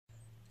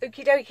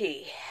Okie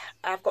dokie.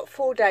 I've got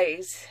 4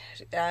 days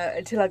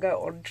until I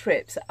go on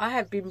trips. I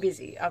have been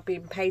busy. I've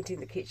been painting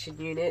the kitchen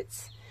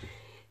units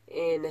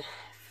in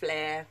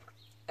Flare.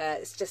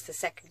 It's just the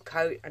second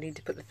coat. I need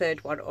to put the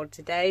third one on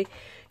today.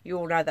 You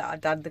all know that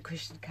I've done the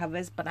cushion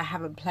covers, but I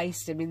haven't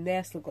placed them in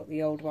there. Still got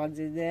the old ones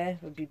in there.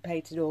 I've been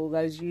painting all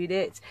those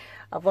units.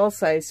 I've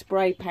also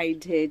spray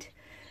painted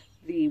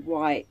the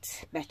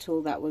white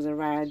metal that was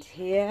around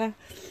here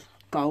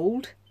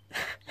gold,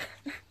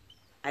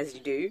 as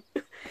you do.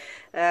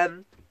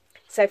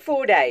 So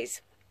 4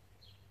 days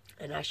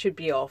and I should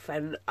be off,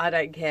 and I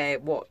don't care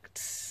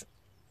what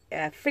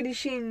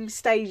finishing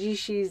stages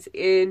she's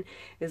in,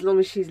 as long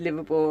as she's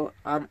livable,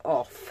 I'm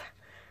off.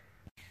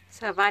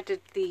 So I've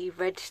added the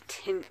red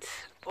tint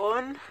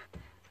on.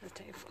 I'll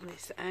take it from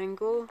this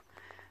angle.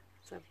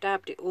 So I've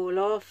dabbed it all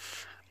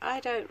off. I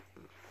don't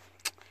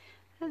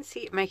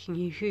see it making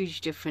a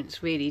huge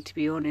difference really, to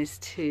be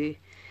honest, to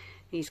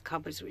these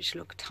cupboards, which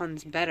look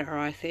tons better,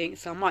 I think.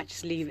 So I might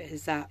just leave it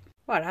as that.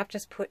 Well, I've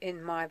just put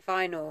in my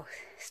vinyl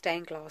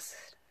stained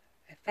glass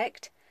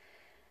effect.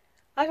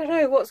 I don't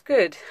know what's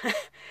good.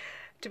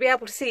 To be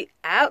able to see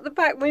out the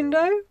back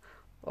window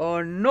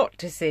or not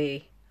to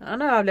see. I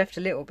know I've left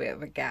a little bit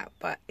of a gap,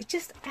 but it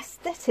just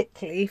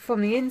aesthetically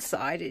from the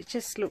inside it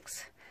just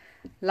looks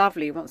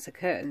lovely once the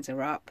curtains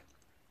are up.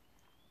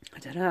 I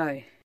don't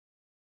know.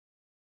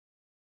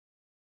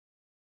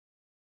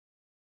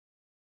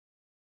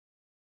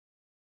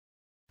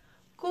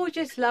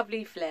 Gorgeous,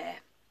 lovely Flare.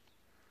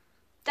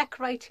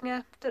 Decorating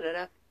her.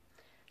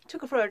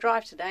 Took her for a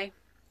drive today.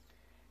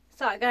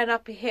 Started going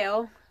up a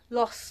hill.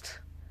 Lost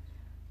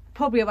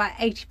probably about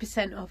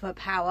 80% of her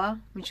power,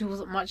 which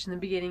wasn't much in the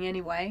beginning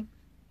anyway.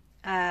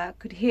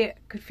 Could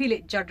feel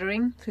it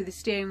juddering through the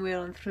steering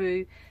wheel and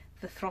through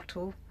the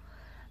throttle.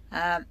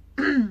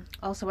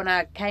 Also, when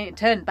I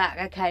turned back,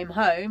 I came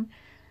home,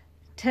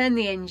 turned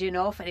the engine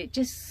off, and it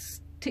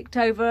just ticked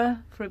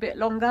over for a bit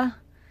longer,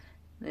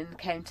 then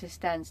came to a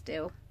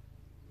standstill.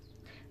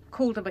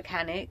 Called a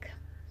mechanic,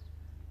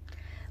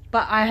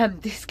 but I am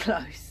this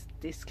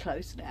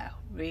close now,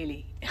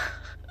 really.